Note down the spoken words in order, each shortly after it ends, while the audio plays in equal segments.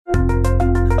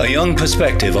A young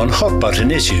perspective on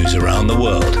hot-button issues around the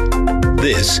world.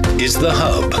 This is The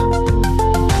Hub.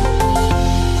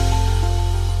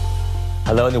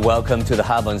 Hello and welcome to The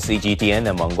Hub on CGTN.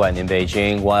 I'm Wang Guan in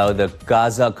Beijing. While the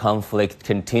Gaza conflict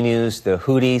continues, the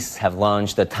Houthis have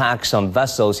launched attacks on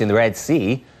vessels in the Red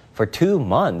Sea for 2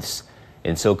 months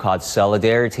in so-called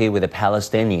solidarity with the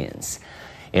Palestinians.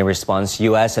 In response,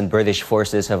 U.S. and British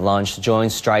forces have launched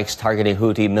joint strikes targeting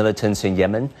Houthi militants in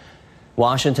Yemen.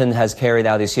 Washington has carried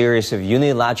out a series of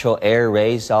unilateral air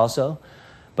raids also,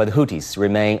 but Houthis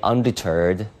remain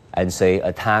undeterred and say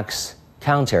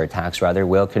counterattacks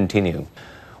will continue.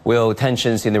 Will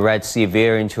tensions in the Red Sea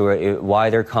veer into a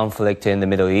wider conflict in the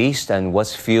Middle East, and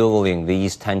what's fueling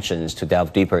these tensions? To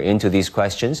delve deeper into these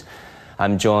questions,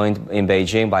 I'm joined in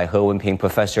Beijing by He Wenping,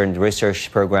 Professor and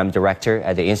Research Program Director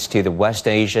at the Institute of West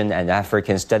Asian and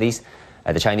African Studies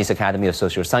at the Chinese Academy of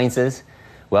Social Sciences.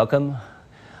 Welcome.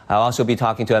 I'll also be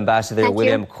talking to Ambassador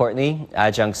William Courtney,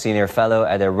 Adjunct Senior Fellow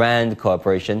at the RAND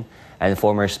Corporation and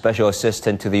former Special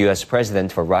Assistant to the U.S.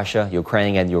 President for Russia,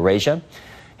 Ukraine, and Eurasia.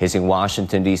 He's in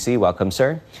Washington, D.C. Welcome,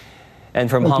 sir. And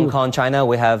from Hong Kong, China,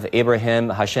 we have Ibrahim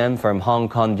Hashem from Hong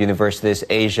Kong University's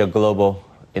Asia Global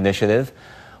Initiative.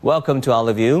 Welcome to all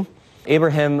of you.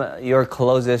 Ibrahim, you're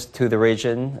closest to the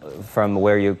region from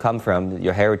where you come from,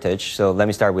 your heritage. So let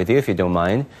me start with you, if you don't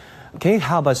mind. Can you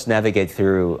help us navigate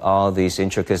through all these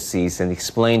intricacies and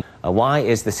explain why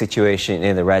is the situation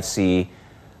in the Red Sea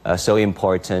so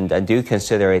important, and do you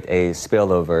consider it a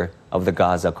spillover of the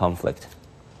Gaza conflict?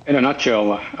 In a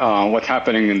nutshell, what's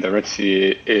happening in the Red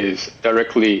Sea is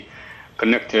directly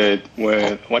connected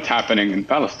with what's happening in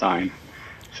Palestine.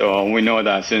 So we know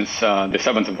that since the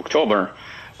 7th of October,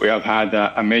 we have had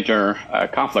a major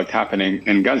conflict happening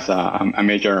in Gaza, a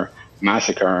major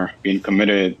massacre being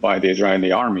committed by the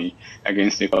Israeli army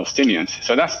against the Palestinians.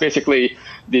 So that's basically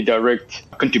the direct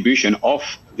contribution of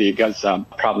the Gaza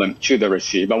problem to the Red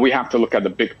Sea. But we have to look at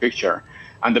the big picture.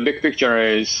 And the big picture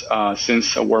is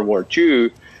since World War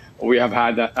II, we have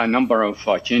had a number of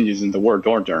changes in the world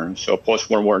order. So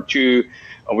post-World War II,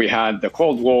 we had the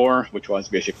Cold War, which was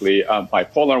basically a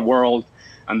bipolar world.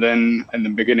 And then in the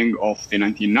beginning of the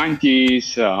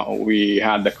 1990s, we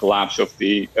had the collapse of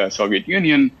the Soviet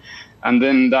Union. And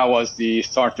then that was the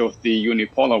start of the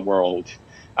unipolar world.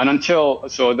 And the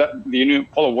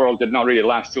unipolar world did not really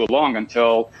last too long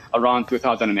until around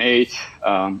 2008,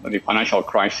 the financial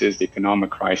crisis, the economic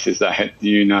crisis that hit the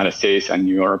United States and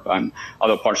Europe and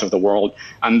other parts of the world.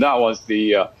 And that was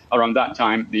around that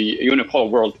time, the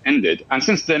unipolar world ended. And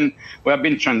since then, we have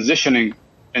been transitioning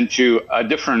into a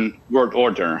different world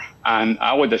order. And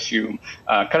I would assume,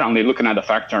 currently looking at the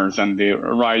factors and the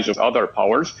rise of other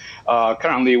powers,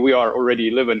 currently we are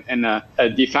already living in a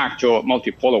de facto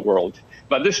multipolar world.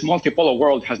 But this multipolar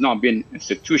world has not been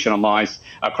institutionalized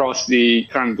across the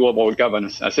current global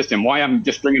governance system. Why I'm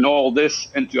just bringing all this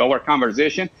into our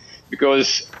conversation?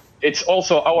 Because it's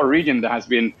also our region that has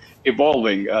been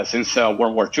evolving since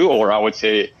World War II, or I would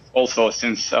say also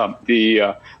since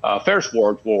the First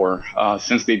World War,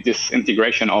 since the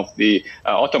disintegration of the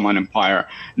Ottoman Empire.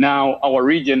 Now, our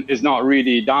region is not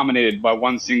really dominated by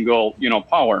one single,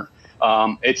 power.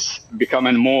 It's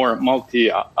becoming more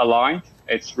multi-aligned.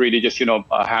 It's really just,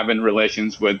 having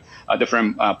relations with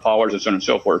different powers and so on and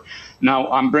so forth. Now,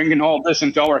 I'm bringing all this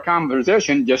into our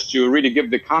conversation just to really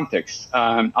give the context.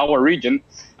 Our region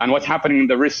and what's happening in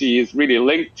the Red Sea is really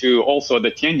linked to also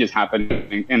the changes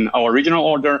happening in our regional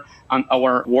order and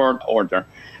our world order.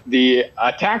 The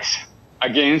attacks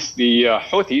against the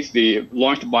Houthis,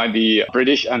 launched by the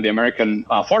British and the American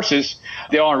forces,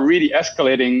 they are really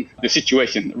escalating the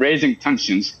situation, raising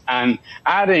tensions and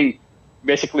adding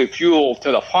basically fuel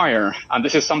to the fire. And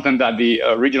this is something that the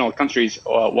regional countries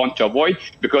want to avoid,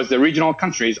 because the regional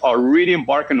countries are really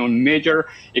embarking on major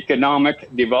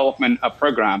economic development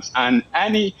programs. And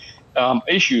any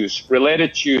issues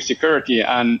related to security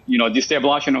and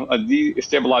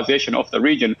destabilization of the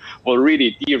region will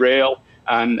really derail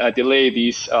and delay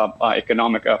these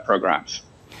economic programs.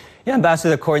 Yeah,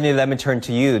 Ambassador Courtney, let me turn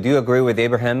to you. Do you agree with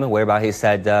Ibrahim, whereby he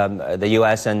said the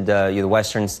U.S. and the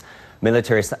Western's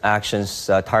military actions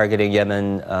targeting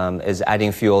Yemen is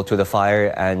adding fuel to the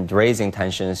fire and raising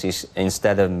tensions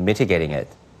instead of mitigating it?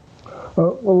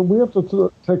 Well, we have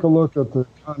to take a look at the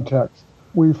context.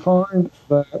 We find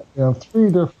that in 3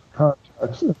 different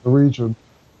contexts in the region,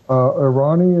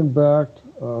 Iranian-backed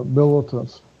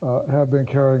militants have been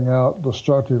carrying out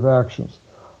destructive actions.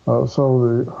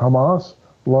 So the Hamas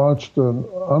launched an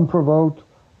unprovoked,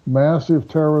 massive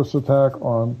terrorist attack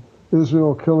on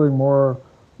Israel, killing more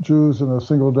Jews in a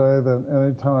single day than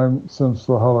any time since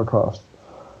the Holocaust.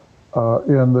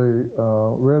 In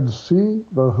the Red Sea,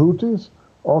 the Houthis,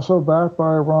 also backed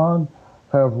by Iran,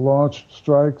 have launched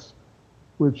strikes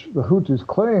which the Houthis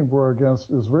claimed were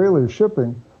against Israeli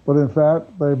shipping, but in fact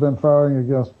they've been firing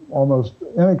against almost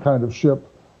any kind of ship,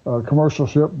 commercial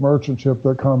ship, merchant ship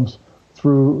that comes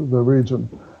through the region.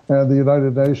 And the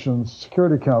United Nations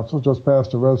Security Council just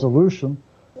passed a resolution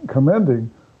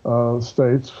commending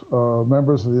states,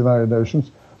 members of the United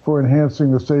Nations, for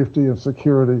enhancing the safety and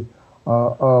security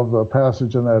of the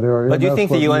passage in that area. But do you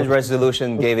think the UN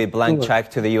resolution gave a blank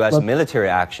check to the U.S. military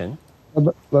action?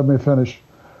 Let me finish.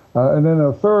 And then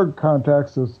a third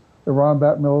context is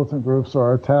Iran-backed militant groups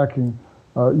are attacking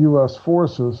U.S.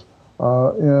 forces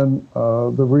in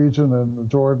the region in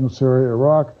Jordan, Syria,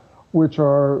 Iraq, which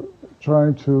are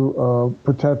trying to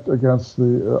protect against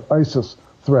the ISIS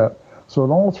threat. So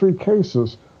in all three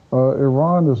cases,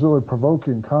 Iran is really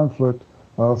provoking conflict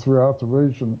throughout the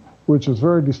region, which is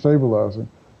very destabilizing.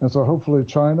 And so hopefully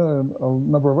China and a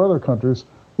number of other countries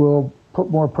will put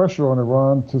more pressure on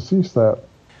Iran to cease that.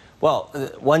 Well,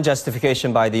 one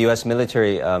justification by the U.S.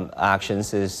 military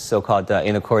actions is so-called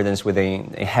in accordance with the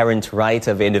inherent right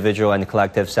of individual and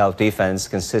collective self-defense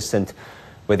consistent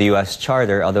with the U.S.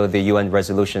 Charter, although the UN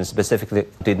resolution specifically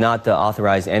did not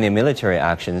authorize any military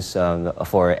actions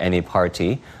for any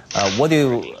party. What do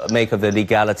you make of the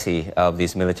legality of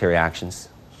these military actions?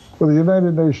 Well, the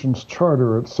United Nations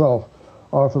Charter itself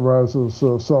authorizes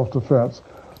self-defense.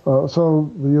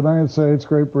 So the United States,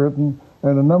 Great Britain,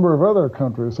 and a number of other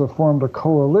countries have formed a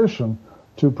coalition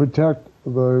to protect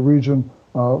the region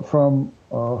from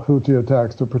Houthi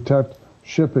attacks, to protect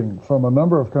shipping from a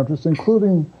number of countries,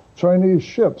 including Chinese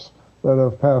ships that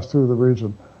have passed through the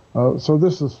region. So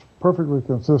this is perfectly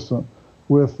consistent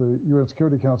with the UN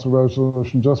Security Council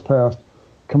resolution just passed,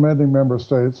 commending member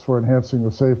states for enhancing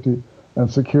the safety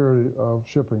and security of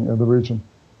shipping in the region.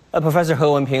 Professor He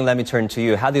Wenping, let me turn to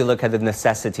you. How do you look at the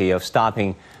necessity of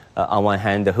stopping, on one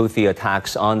hand, the Houthi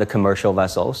attacks on the commercial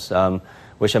vessels,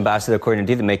 which Ambassador Courtney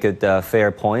did make a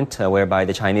fair point, whereby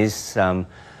the Chinese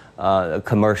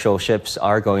commercial ships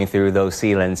are going through those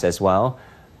sea lanes as well.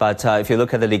 But if you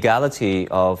look at the legality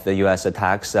of the U.S.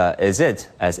 attacks, is it,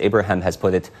 as Abraham has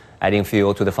put it, adding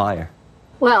fuel to the fire?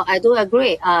 Well, I do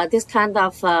agree. This kind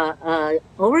of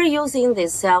overusing the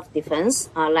self-defense,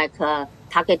 like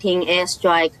targeting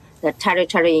airstrike, the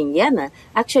territory in Yemen,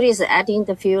 actually is adding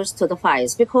the fuels to the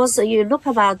fires. Because you look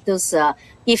about this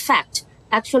effect,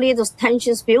 actually those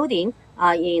tensions building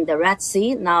in the Red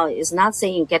Sea now is not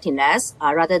saying getting less,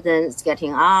 rather than it's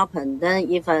getting up, and then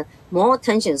even more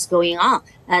tensions going on.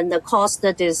 And the cost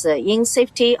that is in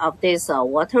safety of this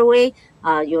waterway,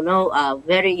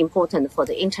 very important for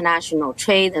the international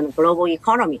trade and global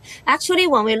economy. Actually,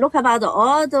 when we look about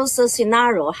all those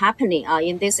scenarios happening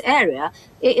in this area,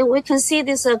 we can see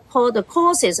this called the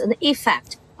causes and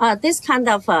effect. This kind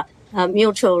of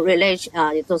mutual relation,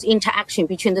 those interaction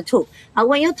between the two.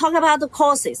 When you talk about the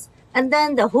causes, and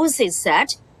then the Houthis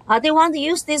said they want to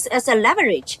use this as a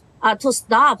leverage to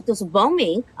stop those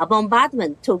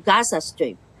bombardment to Gaza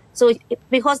Strip. So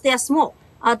because they are small,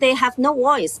 they have no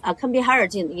voice, can be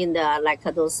heard in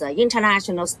the those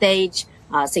international stage,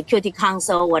 Security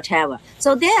Council, whatever.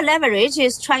 So their leverage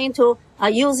is trying to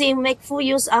make full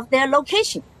use of their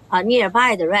location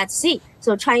nearby the Red Sea.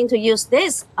 So trying to use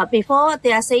this before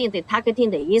they are saying they're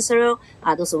targeting the Israel,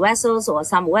 those vessels or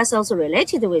some vessels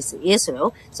related with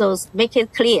Israel. So make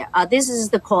it clear, this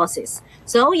is the causes.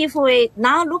 So if we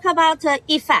now look about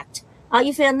effect,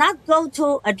 if you're not going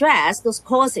to address those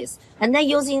causes and then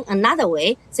using another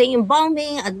way, saying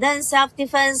bombing and then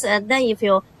self-defense, and then if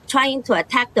you're trying to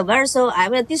attack the vessel, I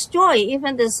will destroy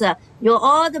even this,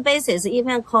 all the bases,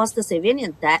 even cause the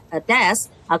civilian deaths,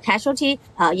 casualty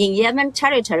in Yemen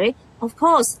territory. Of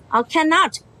course,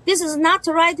 cannot. This is not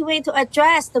the right way to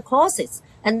address the causes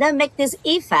and then make this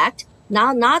effect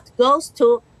now not goes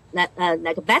to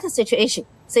like a better situation.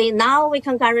 Say now we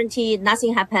can guarantee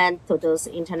nothing happened to those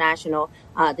international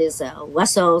these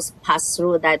vessels pass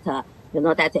through that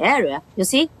that area. You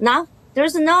see now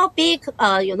there's no big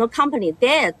company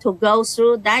there to go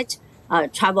through that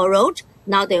travel road.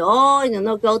 Now they all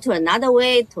go to another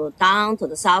way to down to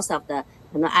the south of the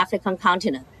African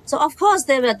continent. So of course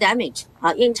they will damage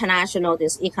international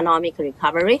this economic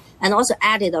recovery and also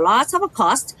added lots of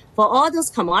cost for all those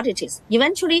commodities.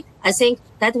 Eventually, I think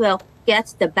that will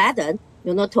get the burden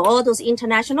to all those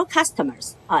international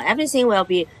customers. Everything will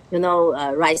be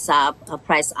rise up,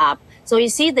 price up. So you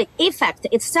see the effect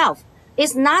itself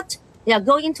is not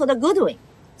going to the good way.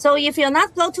 So if you're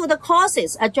not go to the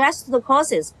causes, address the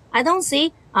causes, I don't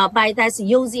see by that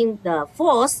using the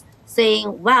force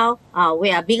saying, well,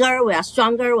 we are bigger, we are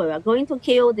stronger, we are going to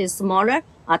kill the smaller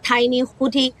tiny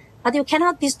Houthi, but you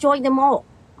cannot destroy them all.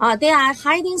 They are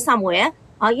hiding somewhere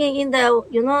in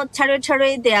the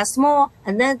territory. They are small,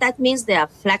 and then that means their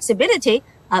flexibility,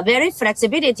 very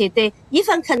flexibility. They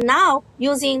even can now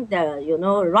using the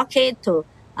rocket to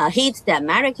hit the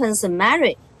Americans'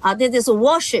 marry. This is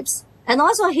warships, and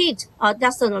also hit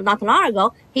just not long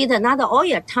ago hit another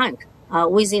oil tank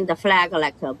within the flag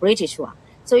like a British one.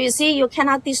 So you see, you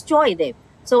cannot destroy them.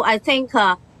 So I think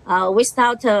we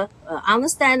start to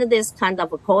understand this kind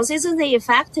of causes and the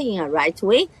effect in a right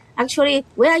way. Actually,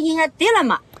 we are in a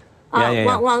dilemma.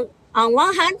 On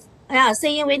one hand,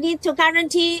 saying we need to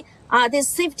guarantee the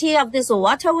safety of this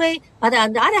waterway, but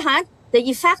on the other hand, the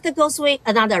effect goes with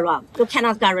another round. You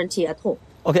cannot guarantee at all.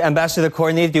 Okay, Ambassador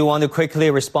Courtney, do you want to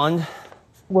quickly respond?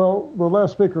 Well, the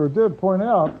last speaker did point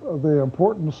out the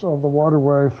importance of the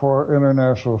waterway for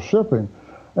international shipping.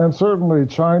 And certainly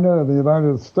China and the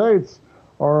United States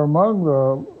are among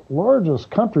the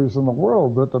largest countries in the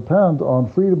world that depend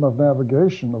on freedom of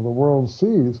navigation of the world's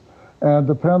seas and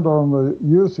depend on the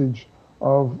usage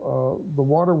of the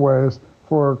waterways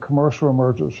for commercial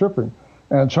emergent shipping.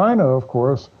 And China, of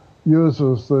course,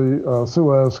 uses the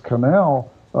Suez Canal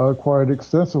quite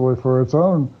extensively for its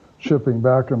own shipping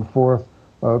back and forth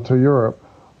to Europe.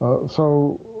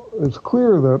 So it's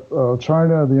clear that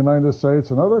China, the United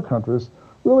States, and other countries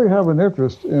really have an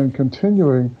interest in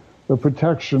continuing the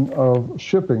protection of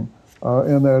shipping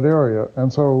in that area.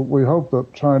 And so we hope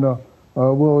that China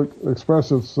will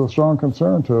express its strong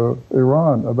concern to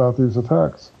Iran about these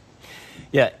attacks.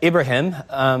 Yeah, Ibrahim,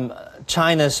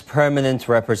 China's permanent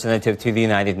representative to the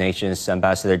United Nations,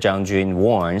 Ambassador Zhang Jun,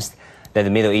 warns that the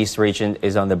Middle East region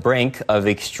is on the brink of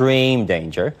extreme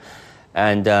danger.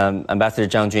 And Ambassador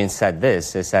Zhang Jun said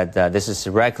this. He said this is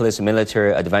reckless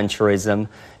military adventurism.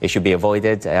 It should be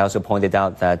avoided. I also pointed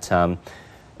out that,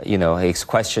 he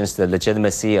questions the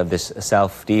legitimacy of this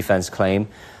self-defense claim.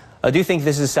 Do you think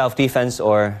this is self-defense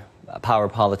or power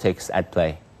politics at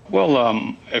play?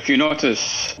 Well, if you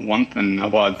notice one thing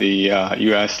about the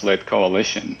U.S.-led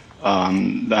coalition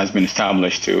that has been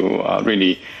established to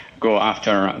really go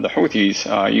after the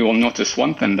Houthis, you will notice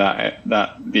one thing that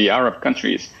the Arab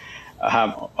countries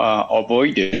have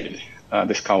avoided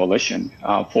this coalition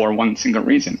for one single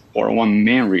reason, or one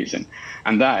main reason,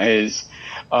 and that is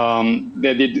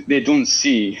they don't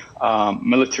see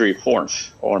military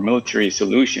force or military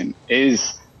solution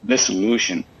is the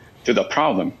solution to the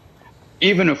problem.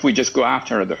 Even if we just go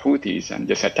after the Houthis and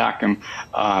just attack them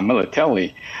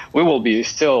militarily, we will be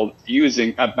still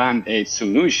using a band-aid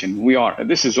solution.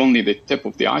 This is only the tip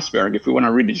of the iceberg. If we want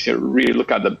to really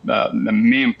look at the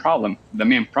main problem,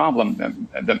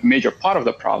 the major part of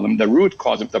the problem, the root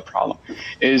cause of the problem,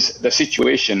 is the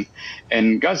situation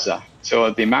in Gaza. So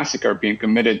the massacre being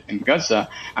committed in Gaza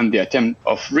and the attempt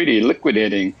of really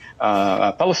liquidating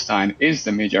Palestine is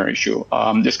the major issue.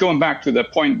 Just going back to the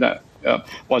point that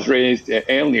was raised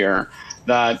earlier,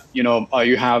 that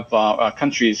you have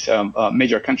countries,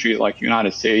 major countries like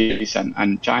United States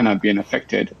and China being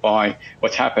affected by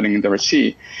what's happening in the Red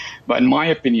Sea. But in my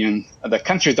opinion, the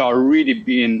countries that are really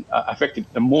being affected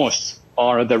the most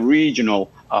are the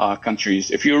regional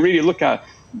countries. If you really look at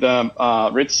the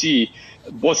Red Sea,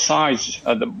 both sides,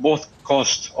 both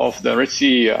coasts of the Red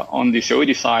Sea on the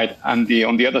Saudi side and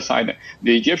on the other side,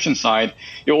 the Egyptian side,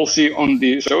 you will see on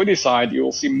the Saudi side, you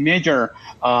will see major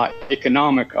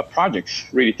economic projects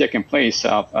really taking place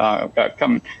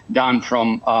coming down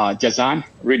from Jazan,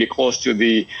 really close to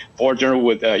the border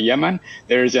with Yemen.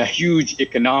 There is a huge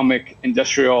economic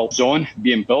industrial zone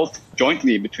being built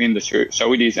jointly between the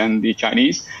Saudis and the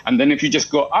Chinese. And then if you just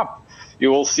go up, you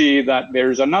will see that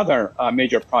there's another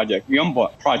major project, the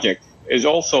Yumba project, is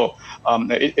also,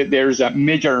 there's a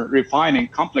major refining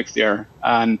complex there,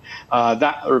 and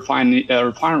that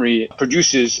refinery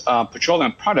produces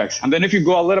petroleum products. And then if you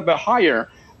go a little bit higher,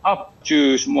 up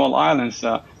to small islands,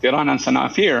 Iran and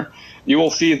Sanafir, you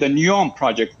will see the Neom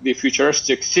project, the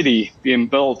futuristic city being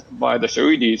built by the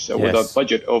Saudis with a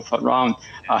budget of around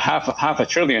half a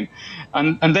trillion.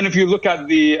 And then if you look at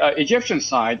the Egyptian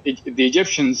side, the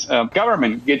Egyptian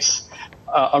government gets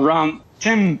around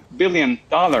 $10 billion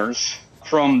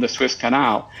from the Suez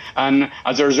Canal. And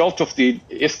as a result of the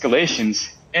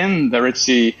escalations in the Red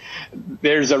Sea,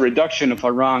 there's a reduction of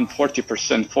around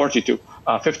 40%, 40 to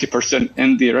 50%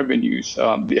 in the revenues,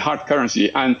 the hard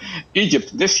currency. And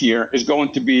Egypt this year is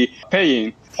going to be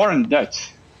paying foreign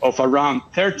debt of around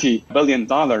 $30 billion.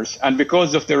 And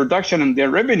because of the reduction in their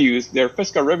revenues, their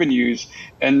fiscal revenues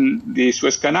in the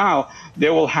Suez Canal, they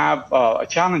will have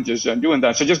challenges in doing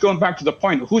that. So just going back to the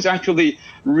point, who's actually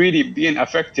really being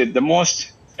affected the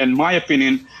most in my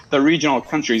opinion, the regional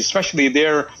countries, especially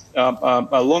their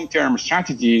long-term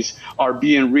strategies, are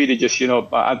being really just,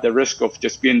 at the risk of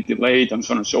just being delayed and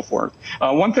so on and so forth.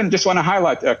 One thing I just want to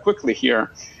highlight quickly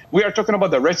here, we are talking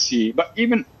about the Red Sea, but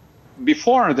even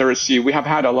before the Red Sea, we have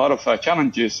had a lot of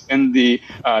challenges in the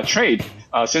trade.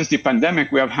 Since the pandemic,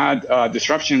 we have had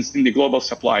disruptions in the global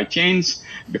supply chains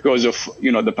because of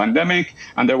the pandemic,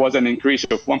 and there was an increase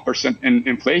of 1% in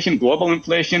inflation, global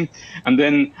inflation. And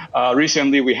then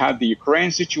recently we had the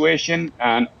Ukraine situation,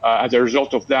 and as a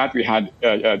result of that, we had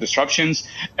disruptions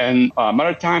in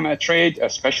maritime trade,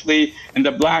 especially in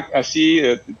the Black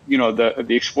Sea. The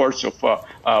exports of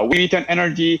wheat and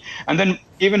energy, and then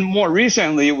even more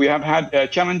recently, we have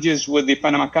had challenges with the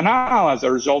Panama Canal as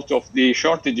a result of the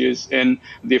shortages in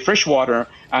the fresh water,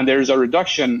 and there is a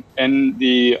reduction in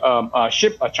the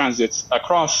ship transits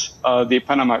across the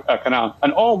Panama Canal.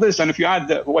 And all this, and if you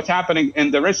add what's happening in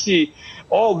the Red Sea,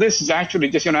 all this is actually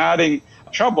just adding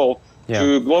trouble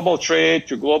to global trade,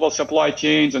 to global supply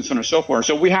chains, and so on and so forth.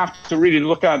 So we have to really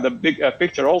look at the big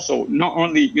picture also, not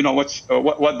only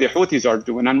what the Houthis are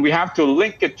doing, and we have to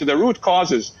link it to the root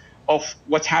causes of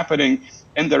what's happening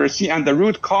in the Red Sea, and the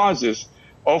root causes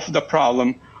of the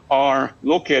problem are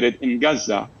located in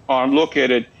Gaza, are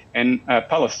located in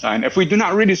Palestine. If we do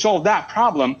not really solve that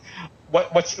problem,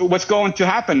 what's going to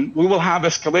happen? We will have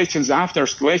escalations after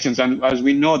escalations, and as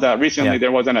we know that recently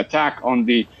there was an attack on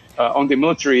the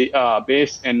military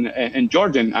base in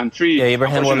Jordan, and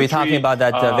Ibrahim, we'll be talking about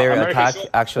that very attack.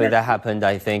 Actually, that happened,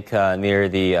 I think, near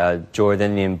the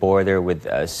Jordanian border with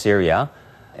Syria.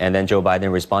 And then Joe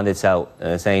Biden responded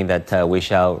saying that we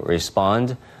shall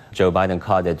respond. Joe Biden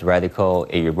called it radical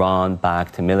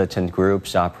Iran-backed militant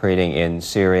groups operating in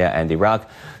Syria and Iraq.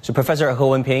 So Professor He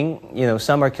Wenping,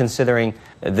 some are considering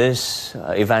this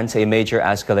event a major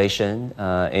escalation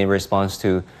in response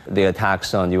to the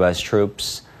attacks on U.S.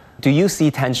 troops. Do you see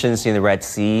tensions in the Red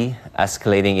Sea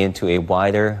escalating into a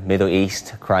wider Middle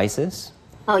East crisis?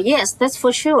 Oh, yes, that's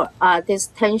for sure. This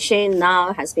tension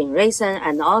now has been risen,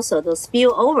 and also the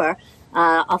spillover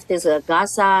of this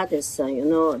Gaza, this,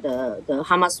 the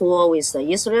Hamas war with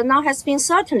Israel now has been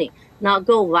certainly now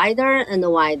go wider and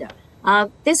wider.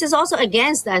 This is also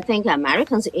against, I think,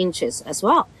 Americans' interests as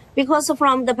well, because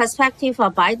from the perspective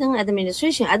of Biden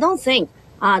administration, I don't think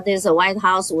this White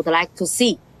House would like to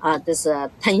see this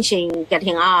tension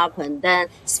getting up and then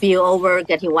spill over,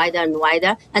 getting wider and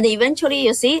wider. And eventually,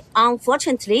 you see,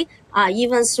 unfortunately,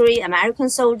 even 3 American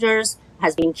soldiers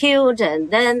has been killed,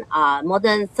 and then more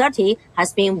than 30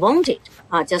 has been wounded.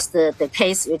 Just the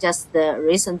case you just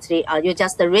recently, you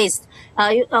just raised.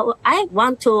 I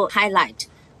want to highlight,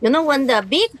 when the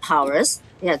big powers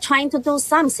are trying to do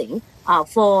something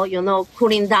for,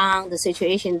 cooling down the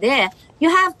situation there,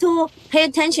 you have to pay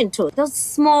attention to those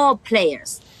small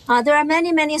players. There are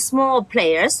many, many small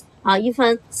players,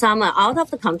 even some are out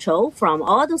of the control from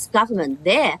all those government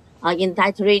there in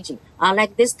that region.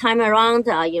 Like this time around,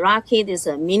 Iraqi, this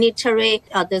military,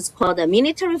 this called the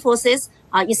military forces,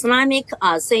 Islamic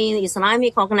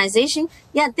organization.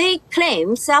 Yeah, they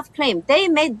self-claim, they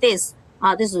made this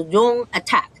wrong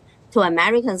attack to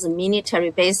Americans'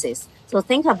 military bases. So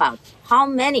think about how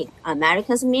many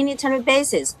Americans' military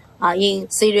bases in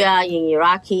Syria, in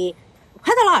Iraqi,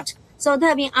 quite a lot. So they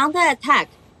have been under attack,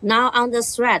 now under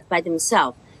threat by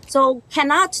themselves. So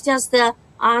cannot just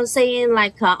saying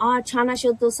like, China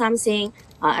should do something.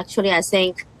 Actually, I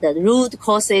think the root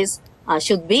causes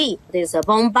should be this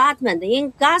bombardment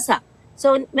in Gaza.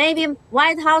 So maybe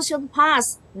White House should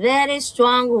pass very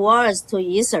strong words to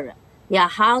Israel. Yeah,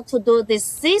 how to do this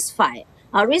ceasefire.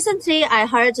 Recently, I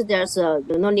heard there's a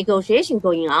negotiation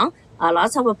going on.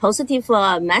 Lots of positive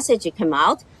message came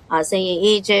out saying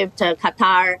Egypt,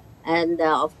 Qatar, and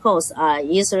of course,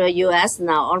 Israel, U.S.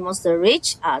 now almost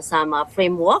reach some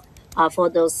framework for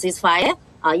those ceasefire.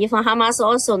 Even Hamas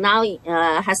also now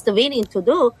has the willing to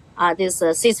do this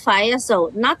ceasefire.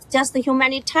 So not just the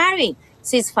humanitarian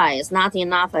ceasefire is not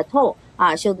enough at all.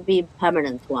 Should be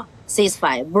permanent one.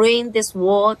 Ceasefire, bring this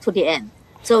war to the end.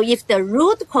 So if the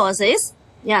root causes,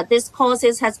 this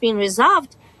causes has been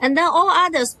resolved, and then all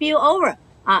others spill over,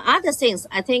 other things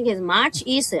I think is much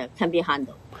easier can be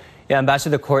handled. Yeah,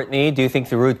 Ambassador Courtney, do you think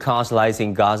the root cause lies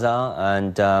in Gaza?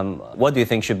 And what do you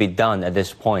think should be done at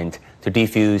this point to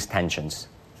defuse tensions?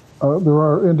 There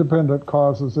are independent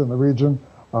causes in the region.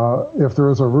 If there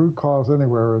is a root cause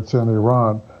anywhere, it's in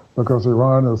Iran, because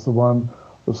Iran is the one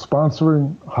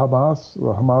sponsoring Hamas.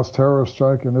 The Hamas terrorist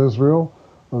strike in Israel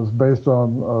was based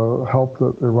on help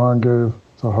that Iran gave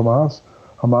to Hamas.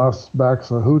 Hamas backs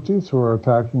the Houthis, who are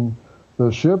attacking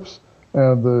the ships.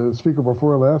 And the speaker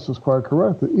before last was quite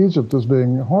correct that Egypt is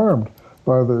being harmed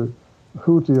by the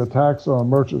Houthi attacks on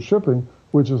merchant shipping,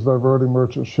 which is diverting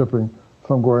merchant shipping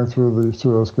from going through the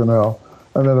Suez Canal.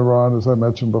 And then Iran, as I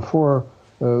mentioned before,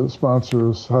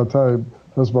 sponsors Houthi,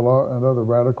 Hezbollah, and other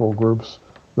radical groups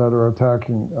that are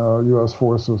attacking U.S.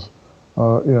 forces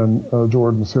in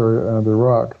Jordan, Syria, and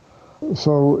Iraq.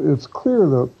 So it's clear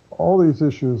that all these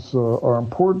issues are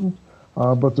important,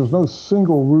 but there's no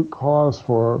single root cause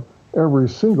for every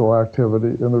single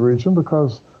activity in the region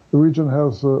because the region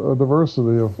has a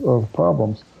diversity of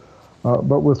problems.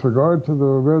 But with regard to the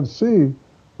Red Sea,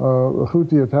 the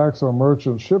Houthi attacks on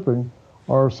merchant shipping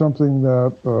are something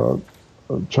that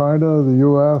China, the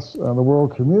U.S., and the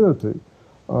world community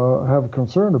have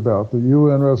concern about. The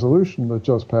UN resolution that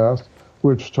just passed,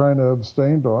 which China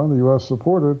abstained on, the U.S.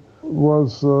 supported,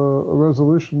 was a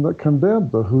resolution that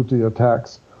condemned the Houthi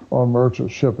attacks on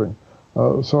merchant shipping.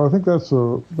 So I think that's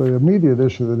the immediate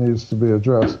issue that needs to be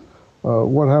addressed.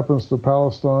 What happens to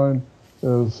Palestine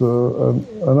is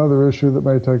another issue that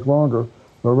may take longer.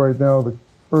 But right now, the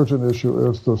urgent issue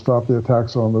is to stop the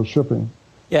attacks on the shipping.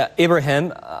 Yeah,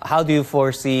 Ibrahim, how do you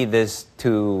foresee this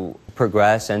to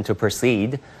progress and to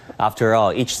proceed? After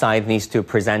all, each side needs to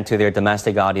present to their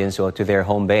domestic audience or to their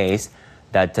home base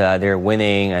that they're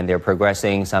winning and they're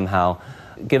progressing somehow.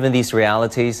 Given these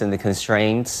realities and the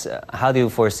constraints, how do you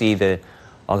foresee the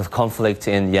conflict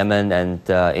in Yemen and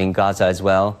in Gaza as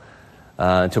well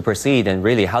to proceed? And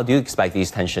really, how do you expect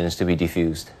these tensions to be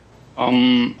diffused?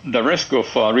 The risk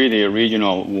of really a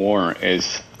regional war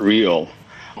is real.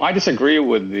 I disagree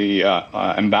with the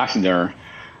ambassador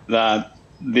that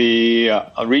the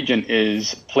region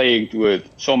is plagued with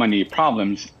so many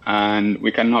problems, and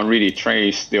we cannot really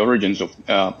trace the origins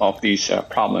of these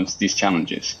problems, these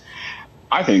challenges.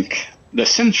 I think the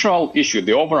central issue,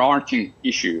 the overarching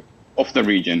issue of the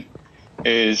region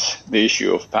is the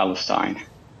issue of Palestine.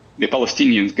 The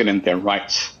Palestinians getting their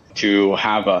rights to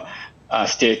have a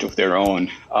state of their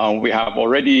own. We have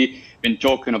already been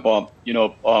talking about,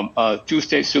 a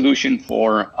two-state solution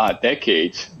for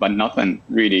decades, but nothing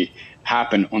really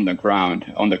happened on the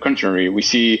ground. On the contrary, we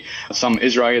see some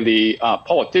Israeli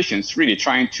politicians really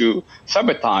trying to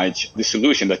sabotage the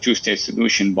solution, the two-state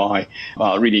solution, by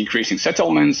really increasing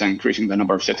settlements and increasing the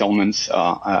number of settlements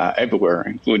everywhere,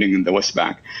 including in the West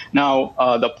Bank. Now,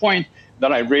 the point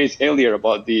that I raised earlier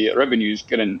about the revenues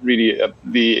getting really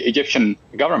the Egyptian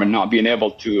government not being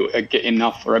able to get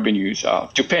enough revenues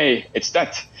to pay its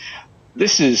debt.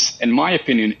 This is, in my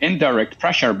opinion, indirect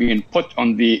pressure being put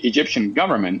on the Egyptian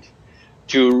government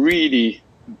to really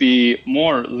be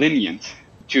more lenient,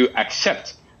 to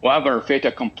accept whatever fait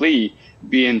accompli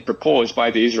being proposed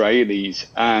by the Israelis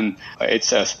and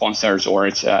its sponsors or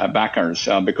its backers.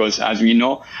 Because as we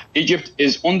know, Egypt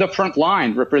is on the front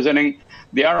line representing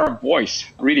the Arab voice,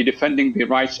 really defending the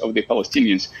rights of the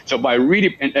Palestinians. So by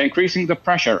really increasing the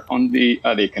pressure on the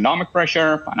economic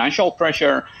pressure, financial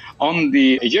pressure on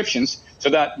the Egyptians, so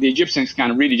that the Egyptians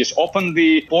can really just open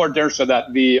the border, so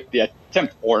that the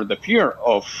attempt or the fear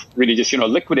of really just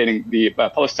liquidating the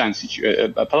Palestine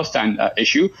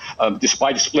issue,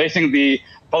 despite displacing the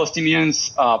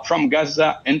Palestinians from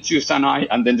Gaza into Sinai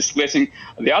and then displacing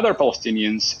the other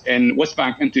Palestinians in West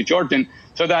Bank into Jordan,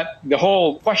 so that the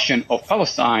whole question of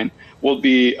Palestine will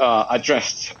be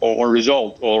addressed or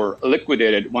resolved or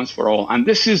liquidated once for all. And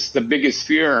this is the biggest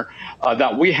fear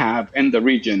that we have in the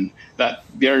region, that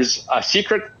there's a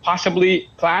secret, possibly,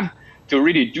 plan to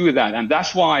really do that. And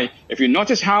that's why, if you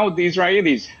notice how the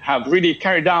Israelis have really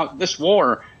carried out this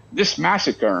war, this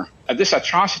massacre, this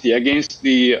atrocity against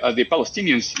the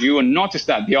Palestinians, you will notice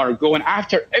that they are going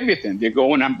after everything. They're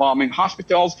going and bombing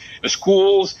hospitals,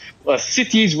 schools,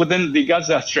 cities within the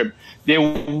Gaza Strip. They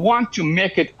want to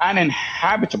make it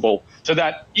uninhabitable so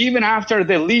that even after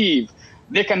they leave,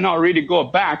 they cannot really go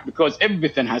back because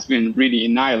everything has been really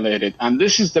annihilated. And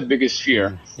this is the biggest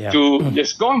fear. To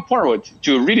just going forward,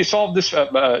 to really solve this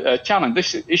challenge,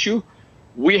 this issue,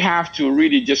 we have to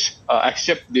really just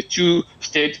accept the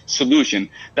two-state solution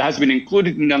that has been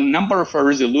included in a number of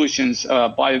resolutions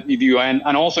by the UN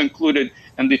and also included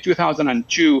in the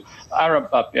 2002 Arab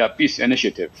Peace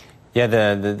Initiative. Yeah,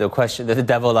 the question, the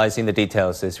devil lies in the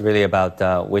details, is really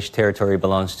about which territory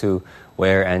belongs to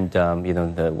where and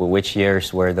which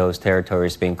years were those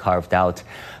territories being carved out.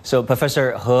 So,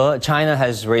 Professor He, China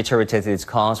has reiterated its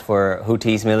calls for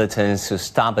Houthis militants to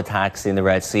stop attacks in the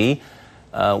Red Sea.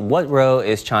 What role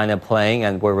is China playing,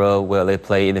 and what role will it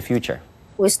play in the future?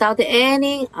 Without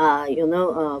any,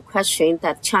 question,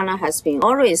 that China has been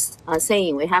always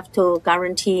saying we have to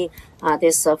guarantee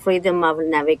this freedom of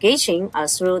navigation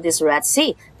through this Red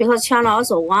Sea, because China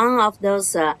also one of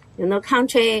those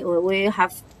country we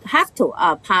have to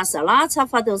pass a lot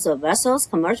of those vessels,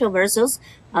 commercial vessels,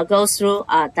 go through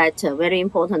that very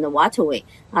important waterway.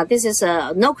 This is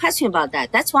no question about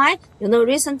that. That's why,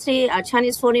 recently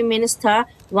Chinese Foreign Minister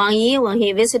Wang Yi, when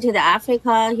he visited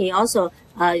Africa, he also,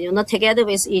 together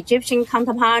with Egyptian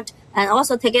counterpart and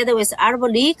also together with Arab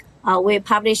League, we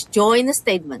published joint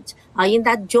statement. In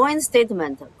that joint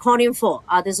statement, calling for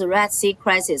this Red Sea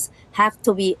crisis have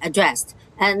to be addressed,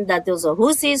 and that those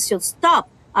Houthis should stop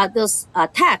those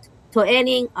attack to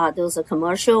any those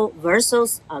commercial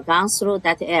vessels gone through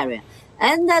that area.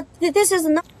 And this is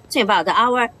not about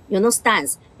our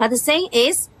stance, but the thing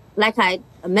is, like I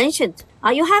mentioned,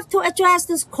 you have to address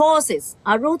these causes,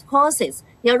 root causes.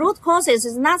 Your root causes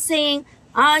is not saying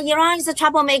Iran is a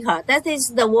troublemaker. That is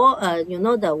the war.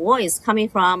 The war is coming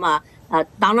from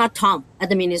Donald Trump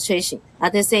administration.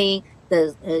 They're saying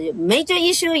the major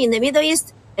issue in the Middle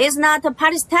East is not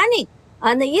Palestinian.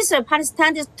 And the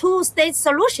Israel-Palestine is two-state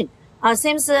solution.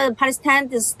 Seems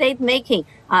Palestine is state-making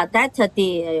that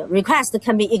the request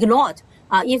can be ignored.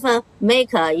 Even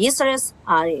make Israel's,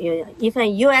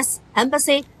 even U.S.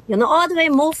 embassy, all the way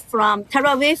move from Tel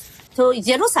Aviv to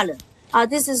Jerusalem.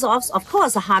 This is of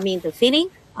course harming the feeling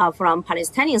from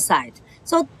Palestinian side.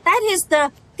 So that is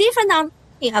the different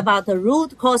thing about the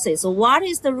root causes. What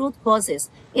is the root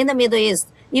causes in the Middle East?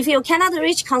 If you cannot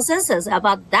reach consensus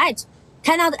about that,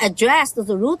 cannot address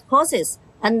the root causes,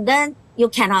 and then you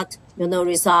cannot,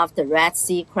 resolve the Red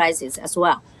Sea crisis as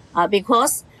well.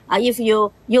 Because if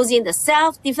you using the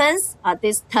self-defense,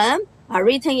 this term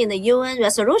written in the UN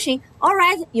resolution, all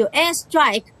right, you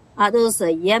airstrike those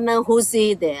Yemen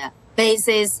Houthi, their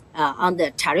bases on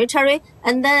the territory,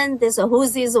 and then these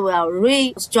Houthis will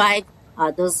re-strike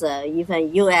those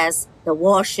even U.S. the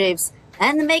warships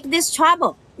and make this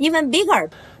trouble even bigger.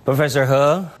 Professor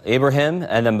He, Ibrahim,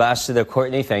 and Ambassador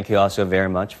Courtney, thank you also very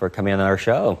much for coming on our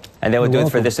show. And that will do it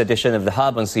for this edition of The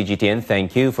Hub on CGTN.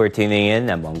 Thank you for tuning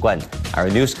in, and Wangguan. Our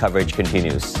news coverage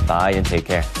continues. Bye and take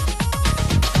care.